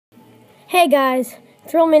Hey guys,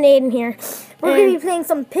 Thrillman Aiden here. We're going to be playing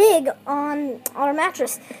some pig on our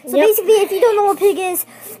mattress. So basically, if you don't know what pig is,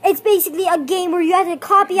 it's basically a game where you have to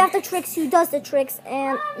copy after tricks who does the tricks,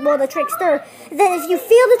 and, well, the trickster. Then if you fail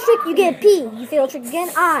the trick, you get a P. You fail the trick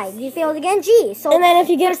again, I. You fail it again, G. So and then if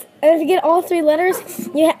you get all three letters,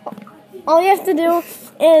 all you have to do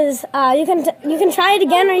is you can try it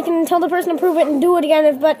again, or you can tell the person to prove it and do it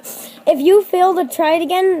again. But if you fail to try it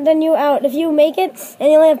again, then you out. If you make it,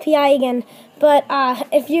 then you only have PI again. But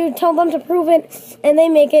if you tell them to prove it and they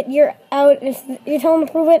make it, you're out. If you tell them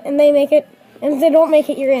to prove it and they make it, and if they don't make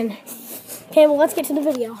it, you're in. Okay, well, let's get to the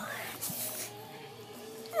video.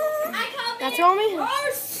 That's Romy.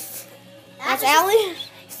 That's Allie.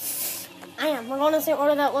 I am. We're going to the same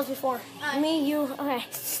order that was before. Me, you. Okay.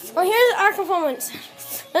 Well, here's our components.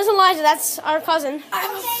 There's Elijah. That's our cousin.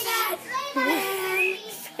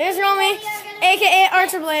 There's Romy, a.k.a.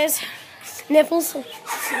 Archer Blaze. Nipples. There's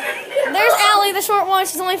Allie, the short one.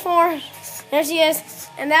 She's only 4. There she is.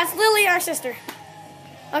 And that's Lily, our sister.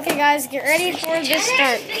 Okay, guys, get ready for this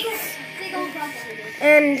start.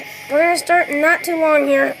 And we're going to start not too long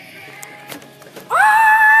here.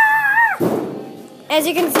 As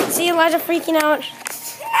you can see, Elijah freaking out.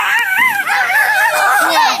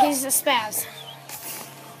 Yeah, he's a spaz.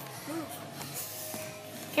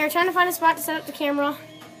 Okay, we're trying to find a spot to set up the camera.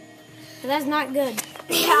 But that's not good.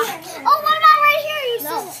 Yeah. Oh, what about right here? You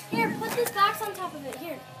said. Here, put this box on top of it.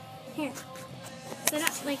 Here. Set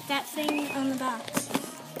up like that thing on the box.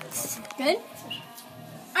 Good?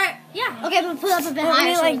 Alright, yeah. Okay, but put up a bit I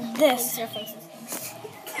mean, higher. like this.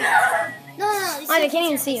 No. I can't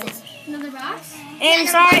even see you. Another box? And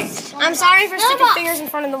I'm sorry for sticking fingers in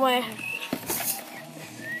front of the way.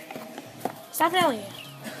 Stop yelling.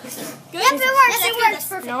 Good? Yep, it works.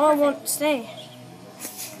 Perfect. No, it won't stay.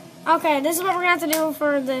 Okay, this is what we're going to have to do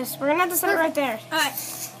for this. We're going to have to set it right there. Alright.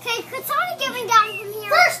 Okay, could somebody get me down from here?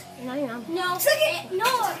 First! No, you're not. No. No.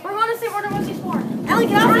 We're going to see where the was before. Ellie,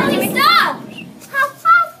 get off Ellie, stop! Help.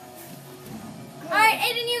 Alright,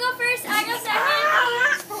 Aiden, you go first. I go second.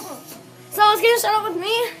 So it's going to start off with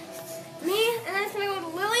me, and then it's going to go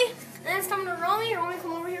to Lily, and then it's coming to Romy. Romy,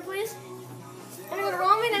 come over here, please. It's going to go to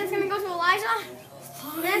Romy, then it's going to go to Elijah,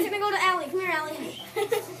 and then it's going to go to Allie. Come here, Allie.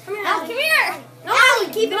 Come here, Allie. Come here. No,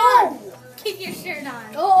 Allie, keep it on. Keep your shirt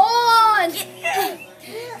on. Go on. I'm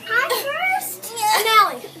first. And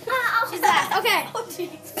Allie. She's last. Okay. Oh, jeez.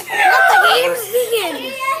 Let the games begin.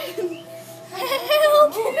 Help me.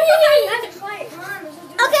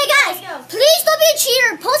 Okay, guys, please don't be a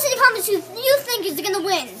cheater. Post in the comments who you think is going to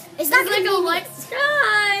win. It's not going to be me.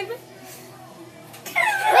 Subscribe.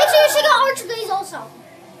 Make sure you check out Archer Blaze also.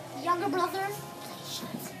 Younger brother.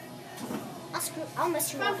 I'll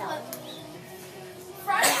mess you up.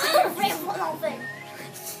 I'm afraid of one whole thing.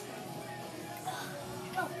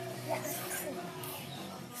 Oh, yes.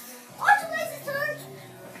 Archer Blaze's turn.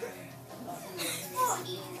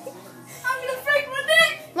 I'm gonna break my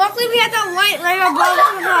neck. Luckily, we had that light right above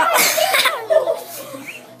the top.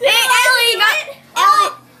 Hey, Allie,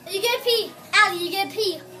 You get a P. Allie, you get a P.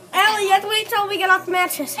 Allie, you have to wait till we get off the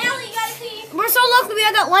mattress. Ellie, you gotta pee. We're so lucky we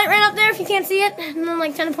had that light right up there if you can't see it. And then,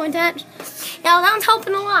 like, 10 point at. Yeah, that one's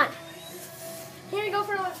helping a lot. Here you go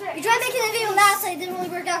for another trick. We tried making a video last night. It didn't really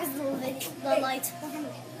work out because of the light.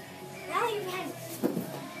 Ellie, you can.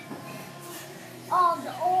 Oh,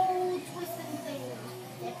 the old twisted thing.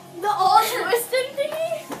 The old twisted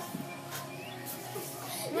thingy?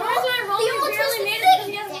 No, that's why Romy old barely twisted made it because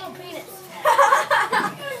thing. he has a little penis.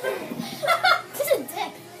 This is a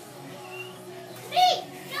dick. Me,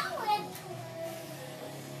 going.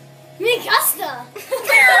 Me, Gusta.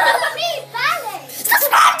 Me, ballet.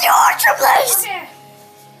 Subscribe to Archer Blaze. Okay.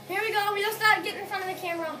 Here we go. We just gotta get in front of the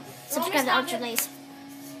camera. Subscribe to Archer Blaze.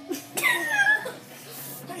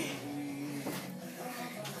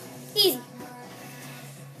 Easy.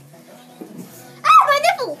 Ah, my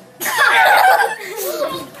nipple.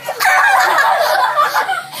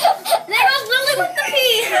 There goes Lily with the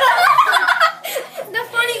pee. The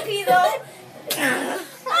funny pee, though.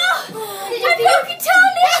 I broke your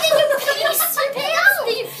toenail. Did you piece your pants?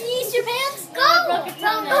 Did you piece your pants? Go. I broke a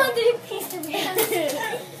toenail. Oh, did you piece your pants?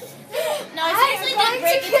 No, I seriously did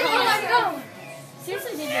break a toenail. Go.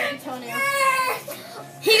 Seriously did break a toenail.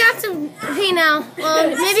 He got some pee now.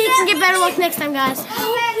 Maybe he can get better luck next time, guys.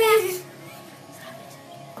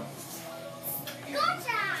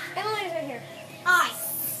 Emily's right here. Ballet.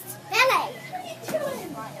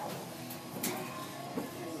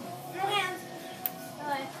 No hands.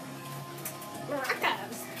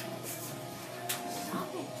 Maracas.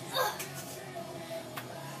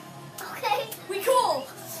 Okay. We cool.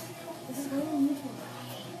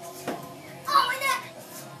 Oh, my neck.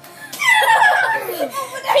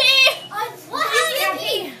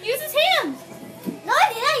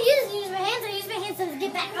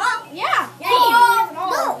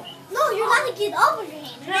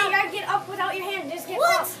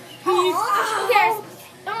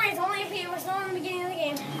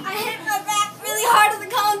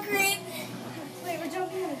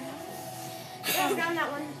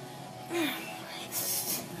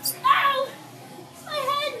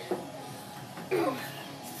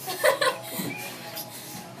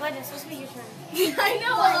 Elijah, it's supposed to be your turn. I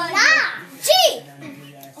know, Elijah. Nah! Gee!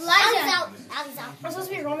 Elijah. Ali's out. Ali's out. It's supposed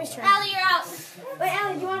to be Romy's turn. Allie, you're out. Wait,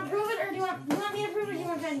 Allie, do you want to prove it, or do you want me to prove it, or do you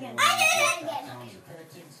want to try it again? I did it again.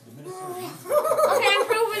 Okay, I'm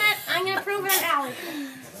proving it. I'm going to prove it on Allie.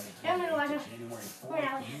 Come here, Elijah. Come here,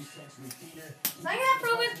 Allie. So I'm going to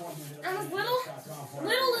prove it on this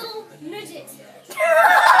little midget.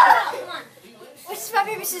 Come on. Which is my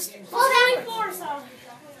baby sister. Well, it's only 4, so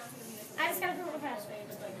I just got to prove it fast.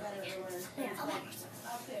 Yeah.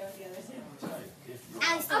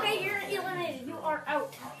 Okay, you're eliminated. You are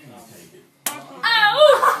out.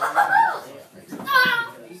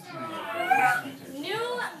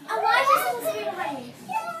 New Elijah's supposed to be behind me.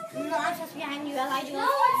 No, I'm supposed to be behind you, Elijah. No,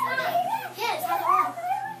 it's not. Yes, I'm on.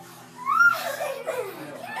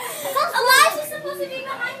 Elijah's supposed to be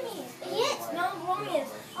behind me. Yes. No, Romy is.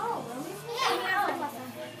 Oh, Romy? Yeah.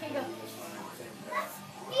 Okay, go.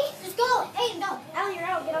 Just go. Aiden, go. Allie, you're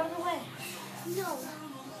out. Get out of the way. No.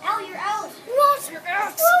 Allie, you're out. What? You're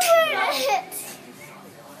out.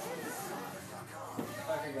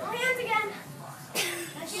 Hands again.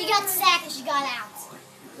 She got sacked and she got out.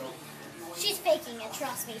 She's faking it,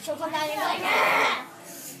 trust me. She'll come down and be like, ah!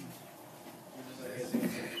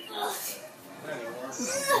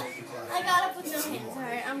 I got up with no hands.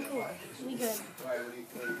 Alright, I'm cool. We good.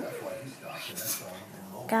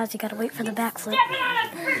 Guys, you gotta wait for the backflip.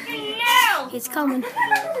 It's coming.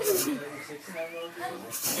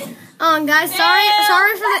 Guys,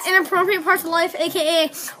 sorry for the inappropriate parts of life,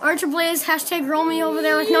 aka Archer Blaze, hashtag Romy over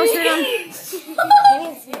there with no shirt on.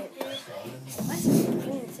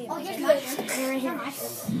 Oh, here's my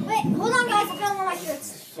shirt. Wait, hold on, guys. I'm filming all my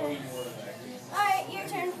shirts. Alright, your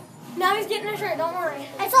turn. Now he's getting a shirt, don't worry.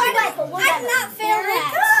 It's all wet, but we'll I'm not failing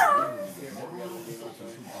that.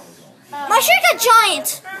 that. My shirt got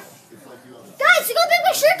giant. Guys, look how big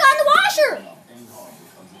my shirt got in the washer.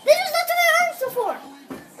 This was not to my arms before.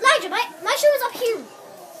 Elijah, my shirt was up here.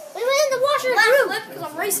 We went in the washer and grew. Because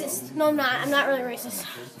I'm racist. No, I'm not. I'm not really racist.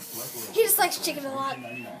 He just likes chicken a lot.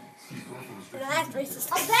 That's racist.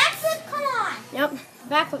 A backflip? Come on. Yep.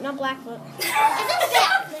 Backflip, not blackfoot. It's a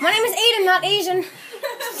backflip. My name is Aiden, not Asian.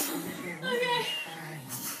 Okay.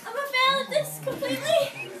 I'm gonna fail at this completely.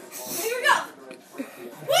 Here we go.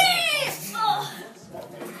 Whee! Oh.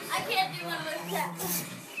 I can't do one of those cats.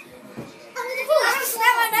 I'm gonna pull. I'm gonna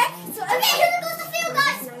snap my neck. So, okay, here goes the field,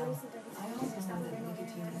 guys.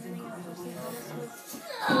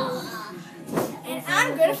 And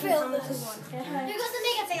I'm gonna fail this one. Here goes the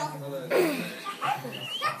mega fail.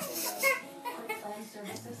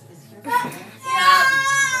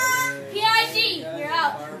 PID, you're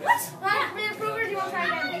out. What? Want me to prove it, or do you want to try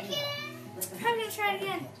again? I'm gonna try it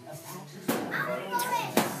again.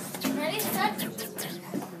 Ready, set.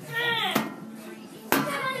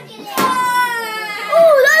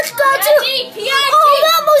 Oh, that's got to. PID. Oh,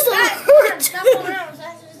 that must have hurt. Stop pulling around, so I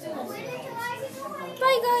have to just do this.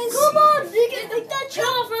 Bye, guys. Come on, you can make that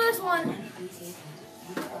Chill for this one.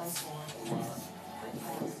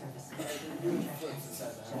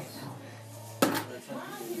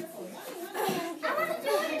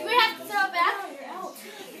 Do we have to throw it back?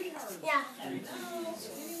 Yeah.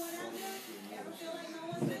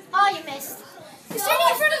 Oh, you missed. You're sitting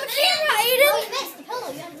in front of the camera, Oh, Aiden. you missed the pillow.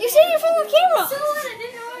 You're sitting in front of the camera. So what? I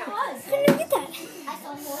didn't know what it was. How did you get that? I saw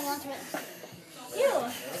him holding onto it. Ew.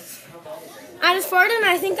 I just farted and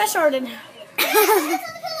I think I sharded. That's on the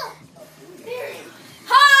pillow.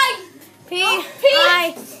 Hi! P. P.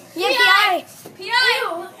 I. Yeah, P. I. PI.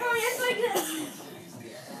 Oh, it's like this.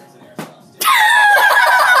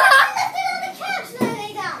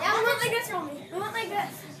 Yeah, we went like this, Romy. We went like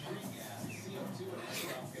this.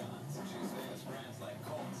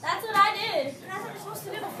 That's what I did. That's what we're supposed to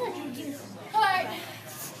do. Alright.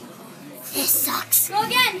 This sucks. Go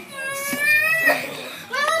again.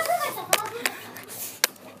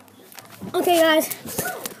 Okay, guys.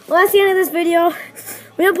 Well, that's the end of this video.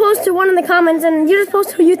 We'll post to one in the comments, and you just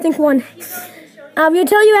post who you think won. We'll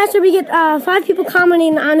tell you after we get 5 people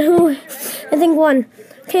commenting on who I think won.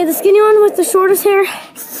 Okay, the skinny one with the shortest hair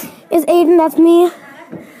is Aiden. That's me.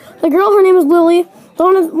 The girl, her name is Lily. The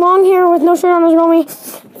one with long hair with no shirt on is Romy.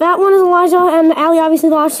 That one is Elijah, and Allie obviously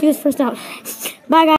lost. She was first out. Bye, guys.